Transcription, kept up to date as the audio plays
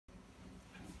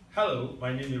Hello,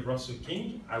 my name is Russell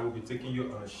King. I will be taking you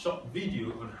on a short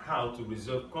video on how to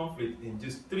resolve conflict in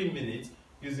just 3 minutes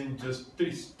using just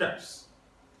 3 steps.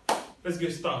 Let's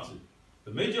get started.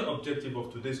 The major objective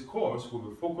of today's course will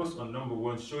be focused on number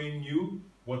 1, showing you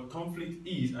what conflict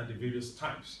is and the various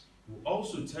types. We'll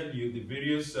also tell you the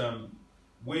various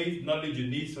knowledge you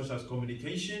need, such as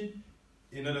communication,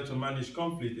 in order to manage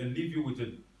conflict, and leave you with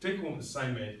a take-home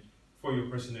assignment for your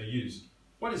personal use.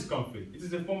 What is conflict? It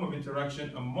is a form of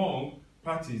interaction among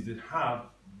parties that have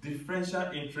differential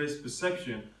interest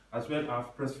perception as well as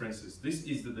preferences. This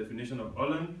is the definition of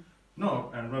Olin,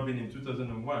 Knopp, and Robin in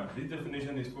 2001. This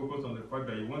definition is focused on the fact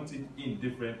that you want it in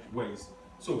different ways.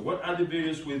 So what are the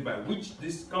various ways by which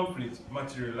this conflict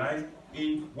materializes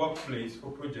in workplace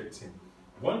for project team?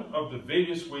 One of the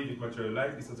various ways it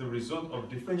materializes is as a result of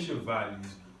differential values.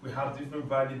 We have different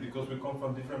values because we come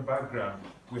from different backgrounds.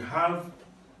 We have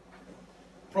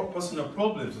personal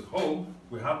problems at home,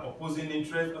 we have opposing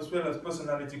interests as well as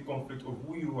personality conflict of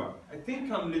who you are. I think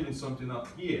I'm leaving something out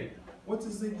here. What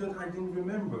is it that I didn't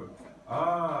remember?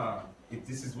 If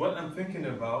this is what I'm thinking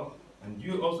about and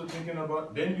you're also thinking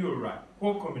about, then you're right.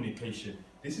 Poor communication.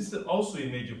 This is also a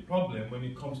major problem when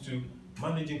it comes to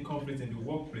managing conflict in the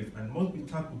workplace and must be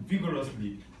tackled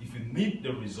vigorously if you need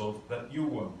the result that you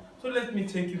want. So let me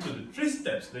take you to the 3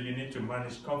 steps that you need to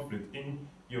manage conflict in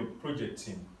your project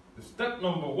team. The step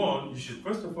number 1, you should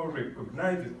first of all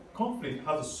recognize that conflict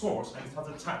has a source and it has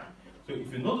a type. So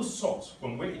if you know the source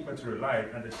from where it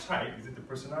materialized and the type, is it a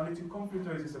personality conflict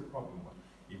or is it a problem one?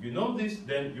 If you know this,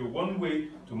 then you're one way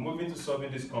to move into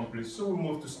solving this conflict. So we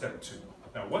move to step 2.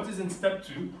 Now what is in step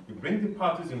 2? You bring the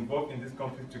parties involved in this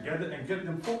conflict together and get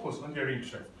them focused on their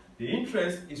interest. The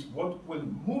interest is what will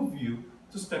move you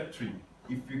to step 3.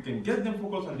 If you can get them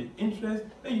focused on the interest,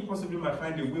 then you possibly might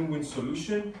find a win-win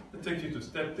solution to take you to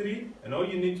step 3. And all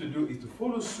you need to do is to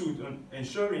follow suit on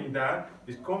ensuring that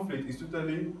this conflict is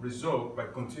totally resolved by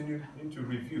continuing to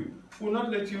review. We'll not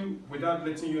let you, without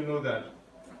letting you know that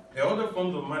there are other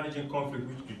forms of managing conflict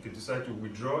which you could decide to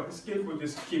withdraw, escape, or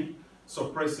just keep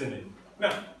suppressing it.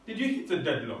 Now, did you hit a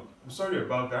deadlock? I'm sorry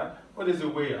about that, but there's a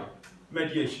way out.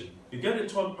 Mediation. You get a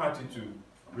third party to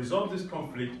resolve this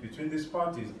conflict between these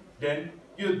parties, then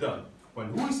you're done. When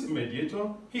who is a mediator?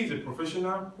 He is a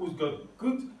professional who's got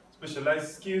good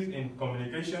specialized skills in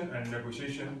communication and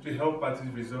negotiation to help parties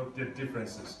resolve their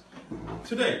differences.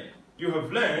 Today, you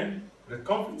have learned that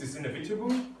conflict is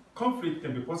inevitable. Conflict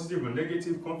can be positive or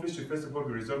negative. Conflict should first of all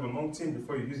be resolved among teams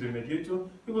before you use a mediator.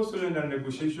 You've also learned that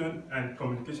negotiation and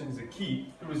communication is a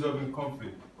key to resolving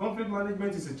conflict. Conflict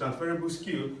management is a transferable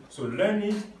skill, so learn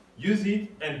it, use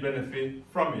it, and benefit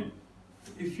from it.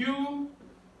 If you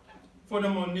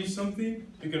furthermore need something,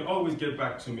 you can always get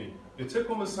back to me. The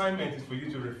take-home assignment is for you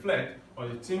to reflect on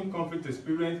the team conflict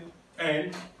experience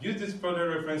and use these further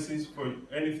references for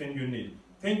anything you need.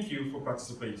 Thank you for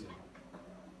participating.